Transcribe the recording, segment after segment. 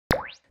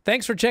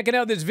Thanks for checking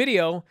out this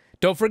video.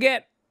 Don't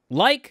forget,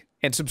 like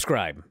and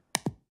subscribe.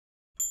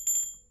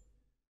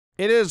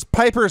 It is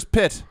Piper's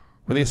Pit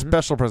with a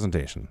special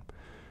presentation.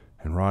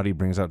 And Roddy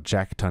brings out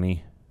Jack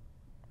Tunney,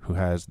 who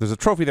has... There's a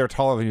trophy there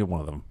taller than either one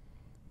of them.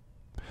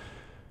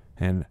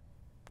 And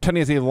Tunney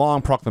has a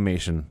long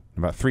proclamation.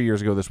 About 3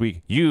 years ago this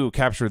week, you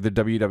captured the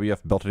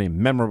WWF belt in a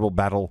memorable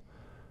battle.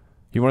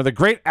 You're one of the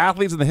great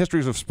athletes in the history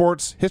of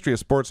sports.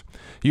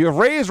 You have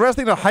raised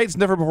wrestling to heights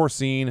never before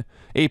seen.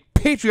 A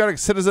patriotic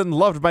citizen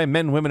loved by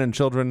men, women, and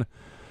children.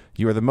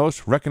 You are the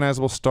most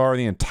recognizable star in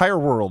the entire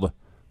world.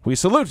 We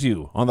salute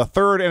you on the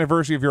 3rd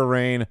anniversary of your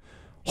reign.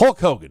 Hulk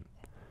Hogan.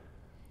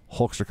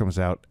 Hulkster comes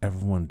out.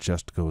 Everyone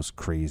just goes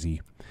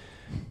crazy.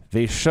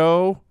 They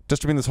show,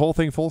 just to bring this whole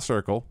thing full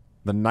circle,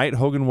 the night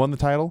Hogan won the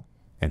title,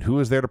 and who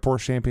was there to pour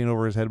champagne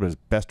over his head but his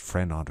best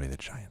friend, Andre the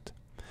Giant.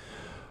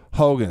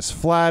 Hogan is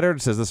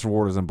flattered, says this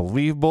reward is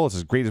unbelievable. It's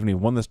as great as when he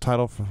won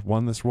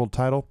this world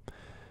title.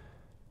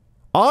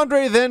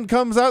 Andre then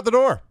comes out the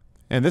door.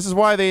 And this is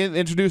why they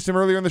introduced him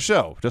earlier in the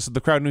show. Just so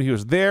the crowd knew he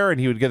was there and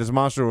he would get his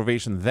monster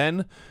ovation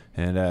then.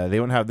 And they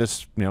wouldn't have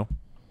this, you know.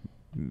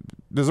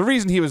 There's a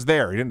reason he was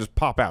there. He didn't just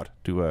pop out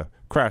to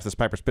crash this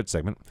Piper's Pit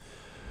segment.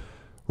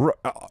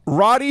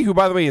 Roddy, who,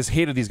 by the way, has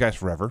hated these guys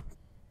forever,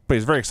 but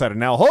he's very excited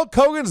now. Hulk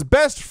Hogan's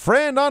best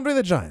friend, Andre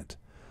the Giant.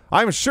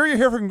 I'm sure you're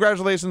here for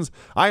congratulations.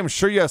 I'm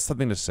sure you have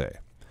something to say.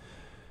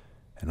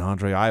 And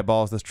Andre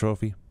eyeballs this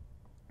trophy.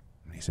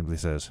 And he simply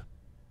says,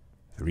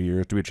 3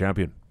 years to be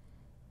champion.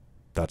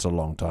 That's a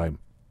long time.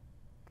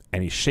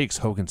 And he shakes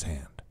Hogan's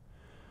hand.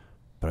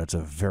 But it's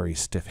a very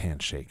stiff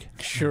handshake.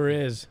 Sure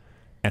is.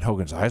 And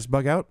Hogan's eyes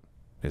bug out.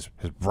 His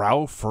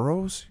brow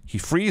furrows. He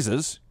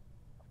freezes.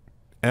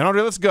 And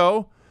Andre lets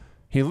go.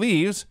 He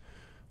leaves.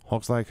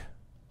 Hulk's like,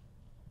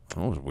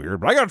 oh, that was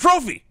weird, but I got a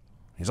trophy.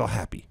 He's all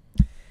happy.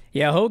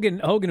 Yeah,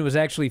 Hogan was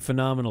actually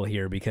phenomenal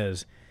here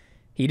because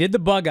he did the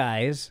bug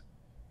eyes,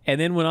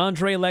 and then when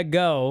Andre let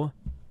go,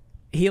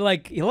 he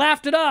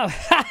laughed it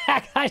off.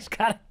 Guy's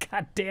got a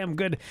goddamn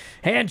good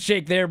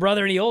handshake there,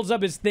 brother, and he holds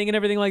up his thing and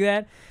everything like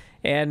that.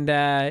 And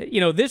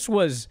you know, this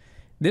was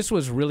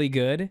really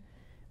good.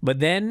 But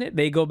then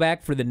they go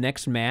back for the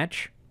next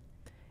match,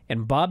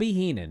 and Bobby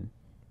Heenan,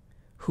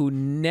 who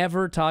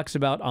never talks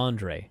about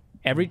Andre,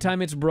 every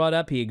time it's brought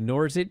up, he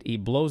ignores it, he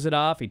blows it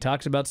off, he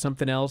talks about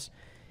something else.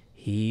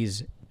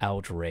 He's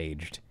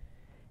outraged.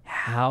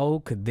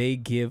 How could they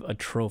give a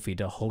trophy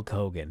to Hulk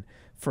Hogan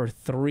for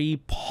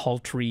 3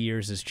 paltry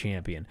years as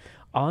champion?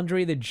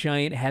 Andre the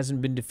Giant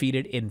hasn't been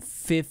defeated in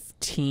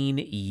 15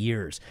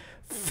 years.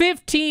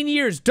 15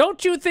 years!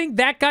 Don't you think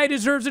that guy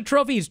deserves a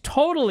trophy? He's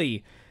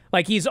totally...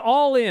 Like, he's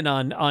all in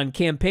on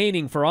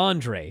campaigning for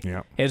Andre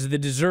as the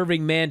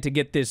deserving man to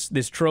get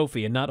this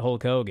trophy and not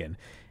Hulk Hogan.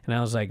 And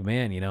I was like,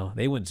 man, you know,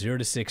 they went 0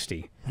 to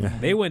 60.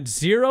 They went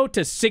 0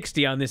 to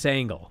 60 on this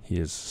angle. He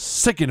is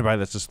sickened by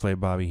this display,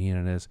 Bobby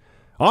Heenan is.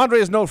 Andre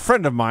is no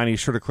friend of mine, he's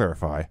sure to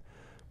clarify.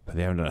 But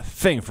they haven't done a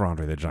thing for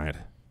Andre the Giant.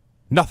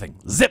 Nothing.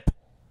 Zip!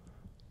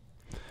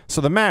 So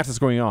the match that's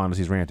going on as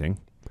he's ranting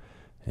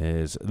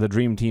is the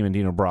Dream Team and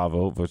Dino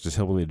Bravo versus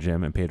Hillbilly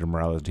Jim and Pedro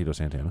Morales and Tito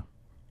Santana.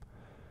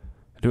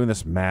 Doing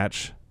this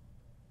match,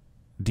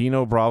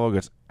 Dino Bravo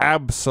gets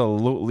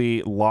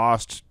absolutely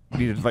lost.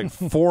 Needed like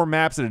 4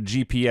 maps and a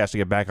GPS to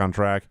get back on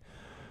track.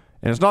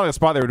 And it's not like the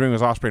spot they were doing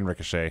was Ospreay and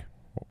Ricochet,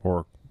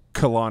 or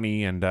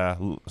Kalani and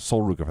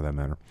Sol Ruka for that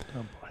matter.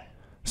 Oh boy!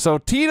 So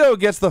Tito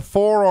gets the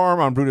forearm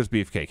on Brutus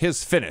Beefcake,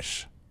 his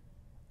finish.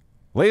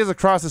 Lays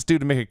across this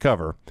dude to make a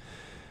cover,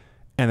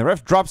 and the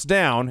ref drops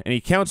down and he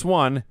counts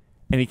 1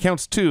 and he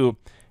counts 2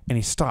 and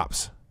he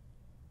stops.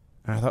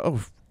 And I thought,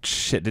 oh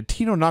shit, did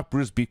Tito knock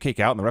Brutus Beefcake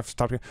out and the ref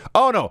stopped?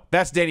 Oh no,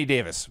 that's Danny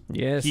Davis.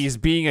 Yes, he's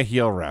being a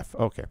heel ref.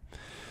 Okay.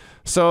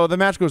 So the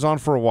match goes on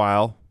for a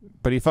while,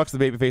 but he fucks the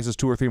babyfaces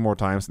 2 or 3 more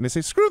times, and they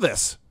say, screw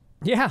this.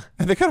 Yeah.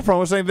 And they cut a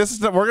promo saying, this is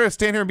not, we're going to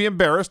stand here and be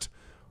embarrassed.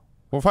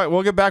 We'll fight.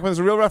 We'll get back when there's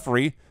a real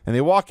referee, and they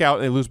walk out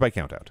and they lose by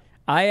countout.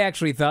 I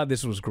actually thought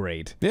this was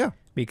great. Yeah.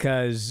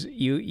 Because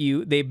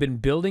they've been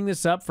building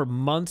this up for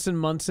months and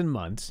months and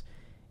months,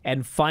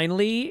 and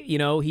finally, you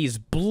know, he's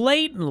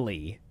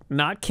blatantly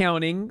not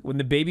counting when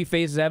the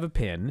babyfaces have a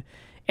pin,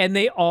 and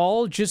they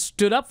all just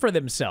stood up for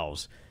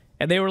themselves.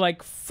 And they were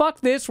like,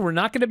 fuck this, we're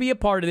not going to be a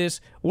part of this,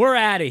 we're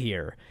out of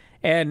here.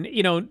 And,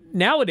 you know,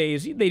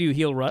 nowadays, they do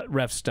heel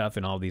ref stuff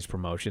in all these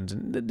promotions,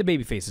 and the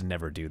babyfaces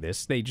never do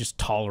this. They just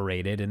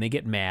tolerate it, and they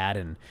get mad,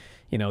 and,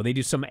 you know, they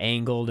do some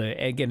angle to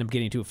end up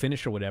getting to a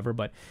finish or whatever,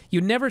 but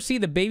you never see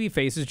the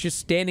babyfaces just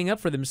standing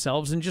up for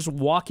themselves and just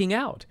walking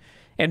out.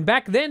 And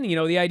back then, you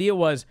know, the idea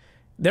was,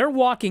 they're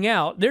walking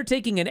out, they're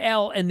taking an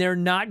L, and they're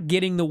not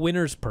getting the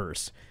winner's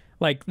purse.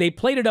 Like, they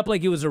played it up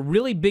like it was a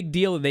really big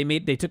deal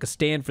that they took a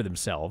stand for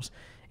themselves.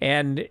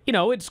 And, you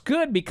know, it's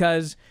good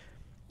because,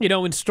 you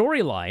know, in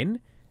storyline,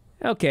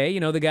 okay, you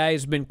know, the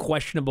guy's been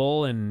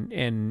questionable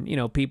and you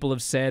know, people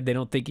have said they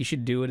don't think he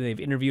should do it, and they've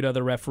interviewed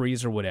other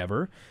referees or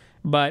whatever.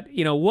 But,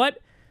 you know, what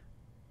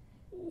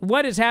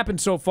has happened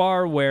so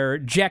far where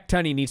Jack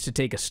Tunney needs to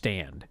take a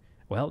stand?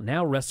 Well,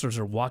 now wrestlers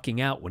are walking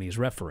out when he's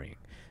refereeing.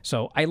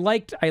 So I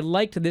liked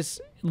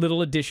this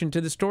little addition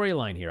to the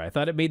storyline here. I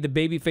thought it made the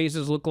baby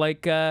faces look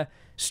like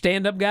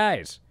stand-up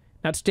guys,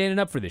 not standing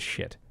up for this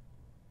shit.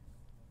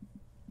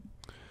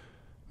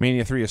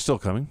 Mania 3 is still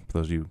coming, for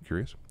those of you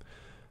curious.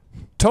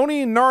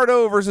 Tony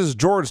Nardo versus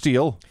George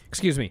Steele.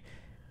 Excuse me.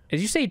 Did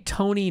you say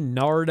Tony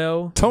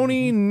Nardo?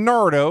 Tony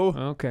Nardo.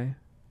 Okay.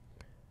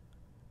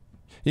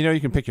 You know, you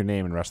can pick your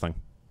name in wrestling.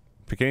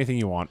 Pick anything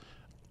you want.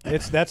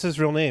 That's his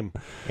real name,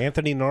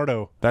 Anthony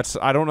Nardo.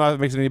 I don't know if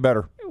it makes it any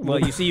better. Well,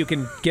 you see, you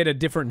can get a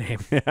different name.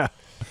 Yeah.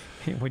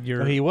 When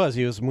you're... Oh, he was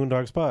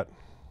Moondog Spot.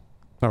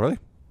 Oh, really?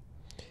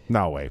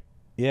 No way.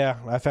 Yeah,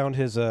 I found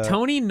his...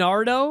 Tony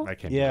Nardo? I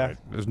can't believe it.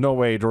 There's no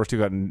way George Steele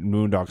got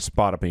Moondog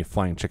Spot up in a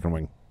flying chicken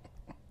wing.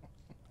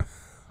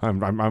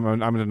 I'm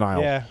in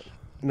denial. Yeah,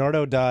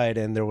 Nardo died,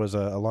 and there was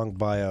a long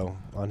bio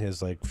on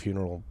his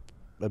funeral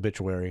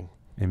obituary.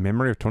 In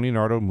memory of Tony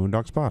Nardo,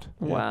 Moondog Spot.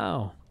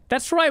 Wow.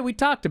 That's right. We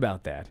talked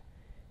about that.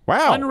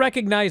 Wow.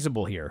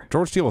 Unrecognizable here.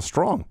 George Steele is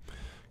strong.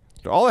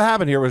 All that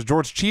happened here was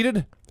George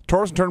cheated,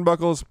 tore some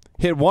turnbuckles,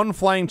 hit one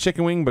flying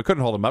chicken wing, but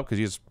couldn't hold him up because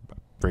he's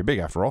very big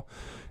after all.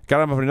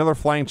 Got him up another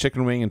flying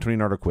chicken wing, and Tony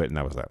Nardo quit, and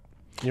that was that.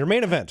 Your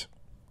main event.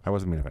 That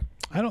was the main event.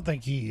 I don't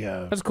think he...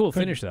 That's a cool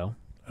finish, though.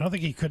 I don't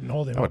think he couldn't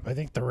hold him up. I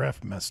think the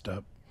ref messed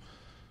up.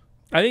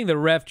 I think the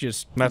ref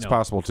just... That's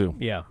possible, too.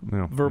 Yeah.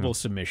 Verbal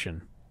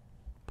submission.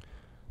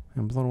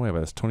 I'm blown away by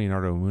this Tony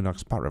Nardo Moondog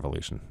Spot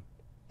revelation.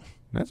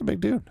 That's a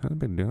big dude. That's a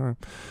big dude.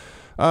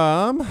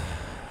 All right.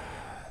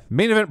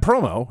 Main event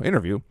promo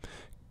interview.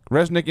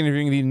 Resnick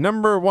interviewing the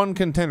 #1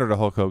 contender to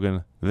Hulk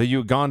Hogan, the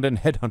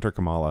Ugandan headhunter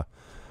Kamala.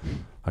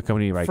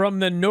 Accompanied by... From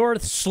the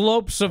north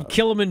slopes of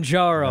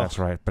Kilimanjaro. That's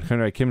right. But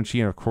accompanied by Kim Chi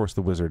and, of course,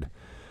 the Wizard.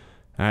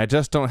 And I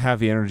just don't have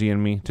the energy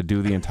in me to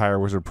do the entire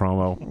Wizard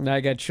promo. I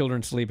got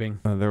children sleeping.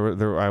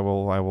 I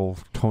will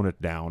tone it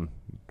down.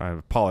 I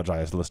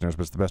apologize, listeners,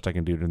 but it's the best I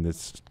can do under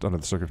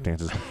the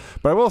circumstances.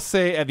 But I will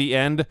say at the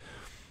end,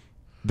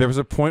 there was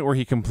a point where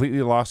he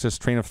completely lost his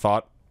train of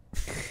thought,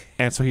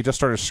 and so he just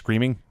started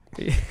screaming.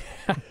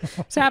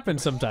 It's happened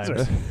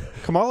sometimes.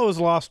 Kamala was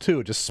lost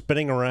too, just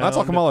spinning around. That's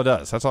all Kamala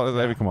does. That's all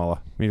every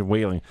Kamala. I mean,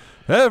 wailing.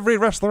 Every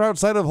wrestler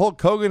outside of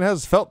Hulk Hogan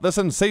has felt the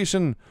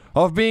sensation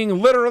of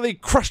being literally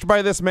crushed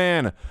by this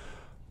man.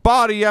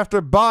 Body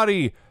after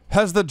body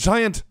has the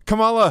giant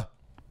Kamala.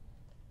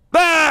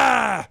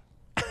 Ah!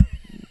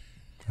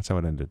 That's how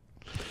it ended.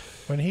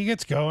 When he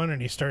gets going and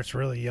he starts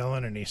really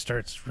yelling and he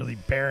starts really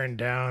bearing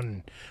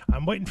down,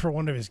 I'm waiting for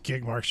one of his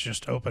gig marks to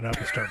just open up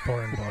and start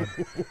pouring blood.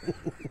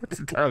 It's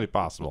entirely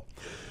possible.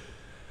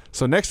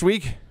 So next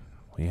week,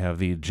 we have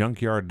the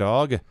Junkyard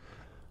Dog,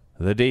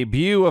 the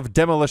debut of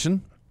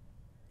Demolition,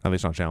 at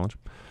least on Challenge,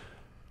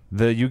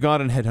 the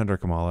Ugandan headhunter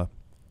Kamala,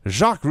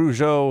 Jacques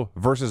Rougeau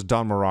versus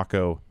Don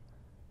Morocco,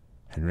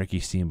 and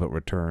Ricky Steamboat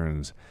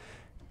returns.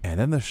 And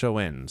then the show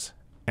ends.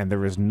 And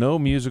there is no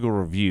musical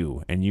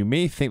review, and you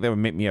may think that would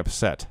make me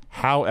upset.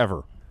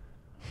 However,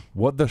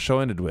 what the show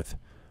ended with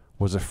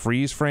was a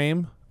freeze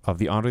frame of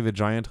the Andre the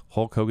Giant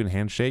Hulk Hogan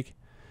handshake,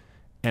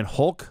 and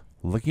Hulk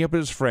looking up at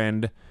his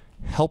friend,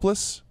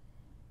 helpless,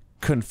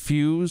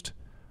 confused,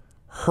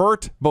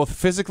 hurt both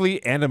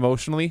physically and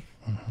emotionally.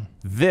 Mm-hmm.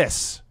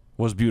 This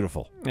was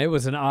beautiful. It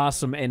was an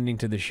awesome ending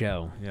to the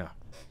show. Yeah.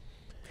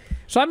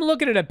 So I'm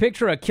looking at a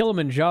picture of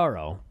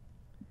Kilimanjaro,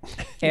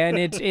 and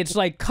it's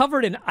like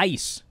covered in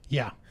ice.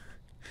 Yeah.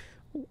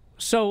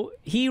 So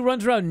he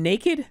runs around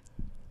naked?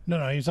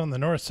 No, he's on the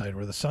north side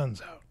where the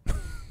sun's out.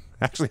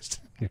 Actually,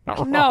 you're not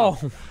wrong. No.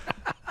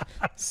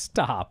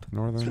 Stop.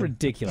 Northern It's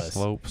ridiculous.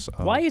 slopes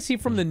of... Why is he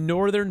from the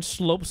northern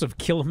slopes of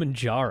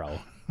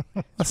Kilimanjaro?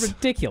 It's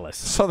ridiculous.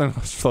 Southern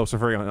slopes are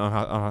very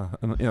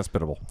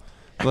inhospitable.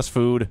 Less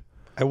food.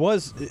 I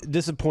was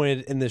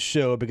disappointed in this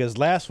show because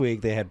last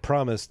week they had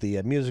promised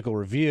the musical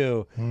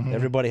review. Mm-hmm.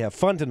 Everybody have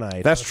fun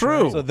tonight. That's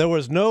true. So there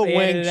was no They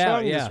Wang edited it Chung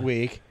out, yeah. this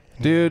week.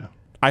 Dude,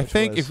 I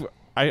think if...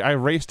 I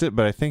raced it,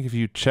 but I think if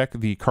you check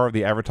the card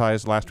they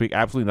advertised last week,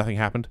 absolutely nothing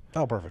happened.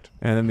 Oh, perfect.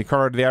 And then the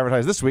card they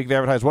advertised this week, they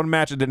advertised one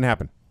match, it didn't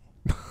happen.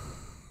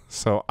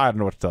 So I don't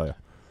know what to tell you.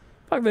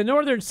 Fuck, the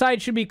northern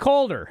side should be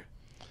colder.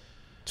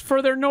 It's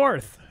further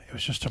north. It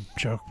was just a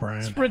joke, Brian.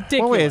 It's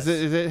ridiculous. Well, wait, is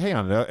it hang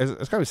on.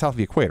 It's got to be south of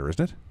the equator,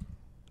 isn't it?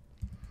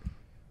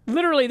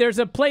 Literally, there's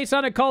a place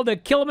on it called the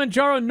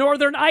Kilimanjaro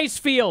Northern Ice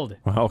Field.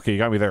 Well, okay, you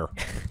got me there.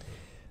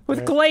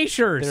 With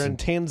glaciers. They're in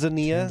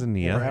Tanzania,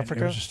 Tanzania. or It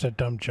Africa. was just a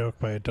dumb joke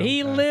by a dumb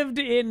He guy. lived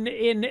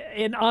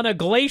in on a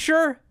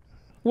glacier,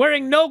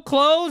 wearing no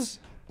clothes.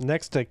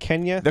 Next to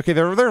Kenya. Okay,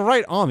 they're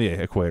right on the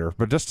equator,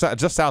 but just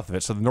south of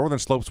it, so the northern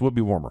slopes would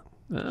be warmer.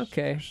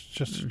 Okay. It's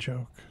just a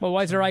joke. Well,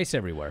 why is there ice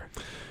everywhere?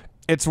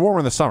 It's warmer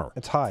in the summer.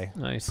 It's high.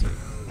 I see.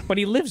 But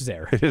he lives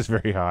there. It is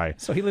very high.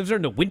 So he lives there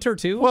in the winter,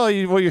 too? Well,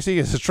 what you're seeing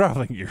is his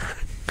traveling gear.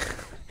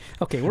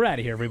 Okay, we're out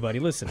of here, everybody.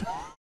 Listen.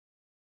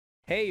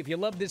 Hey, if you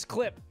love this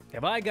clip,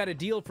 have I got a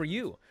deal for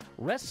you?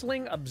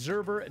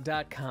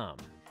 WrestlingObserver.com.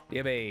 Do you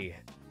have a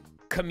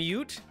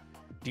commute?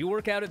 Do you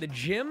work out at the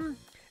gym?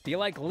 Do you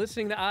like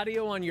listening to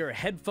audio on your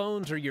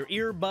headphones or your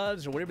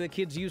earbuds or whatever the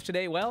kids use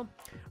today? Well,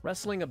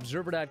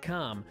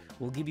 WrestlingObserver.com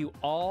will give you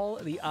all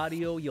the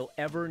audio you'll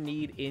ever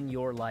need in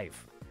your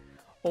life.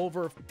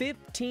 Over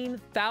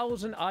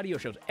 15,000 audio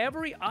shows.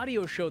 Every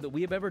audio show that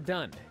we have ever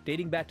done,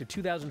 dating back to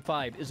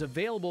 2005, is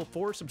available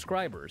for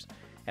subscribers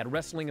at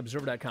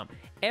WrestlingObserver.com.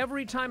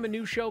 Every time a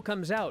new show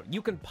comes out,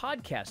 you can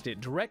podcast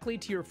it directly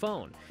to your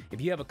phone.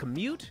 If you have a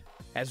commute,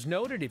 as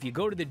noted, if you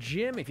go to the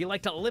gym, if you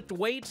like to lift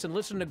weights and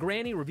listen to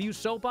Granny review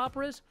soap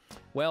operas,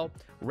 well,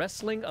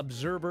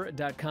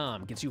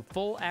 WrestlingObserver.com gets you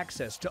full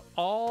access to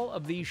all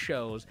of these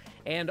shows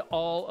and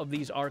all of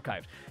these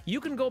archives. You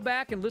can go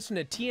back and listen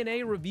to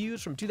TNA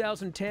reviews from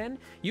 2010.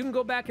 You can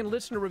go back and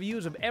listen to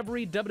reviews of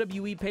every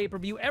WWE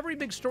pay-per-view, every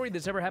big story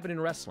that's ever happened in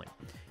wrestling.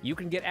 You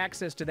can get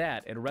access to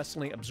that at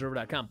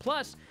WrestlingObserver.com.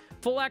 Plus,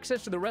 full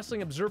access to the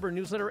Wrestling Observer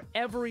newsletter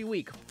every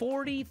week.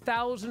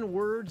 40,000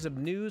 words of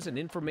news and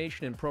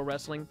information in pro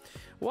wrestling.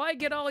 Why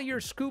get all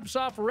your scoops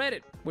off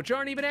Reddit, which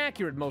aren't even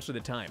accurate most of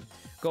the time?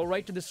 Go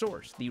right to the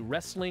source, the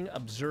Wrestling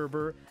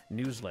Observer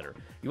newsletter.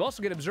 You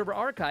also get Observer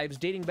archives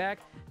dating back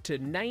to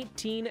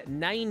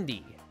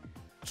 1990.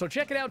 So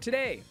check it out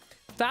today.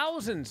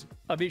 Thousands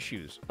of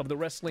issues of the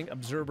Wrestling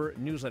Observer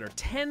newsletter.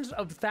 Tens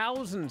of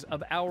thousands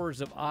of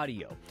hours of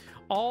audio.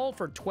 All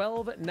for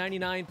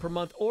 $12.99 per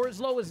month or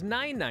as low as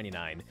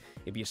 $9.99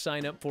 if you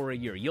sign up for a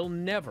year. You'll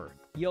never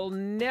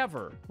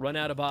run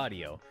out of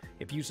audio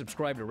if you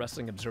subscribe to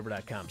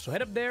WrestlingObserver.com. So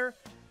head up there,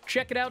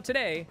 check it out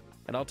today,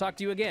 and I'll talk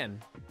to you again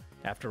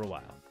after a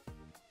while.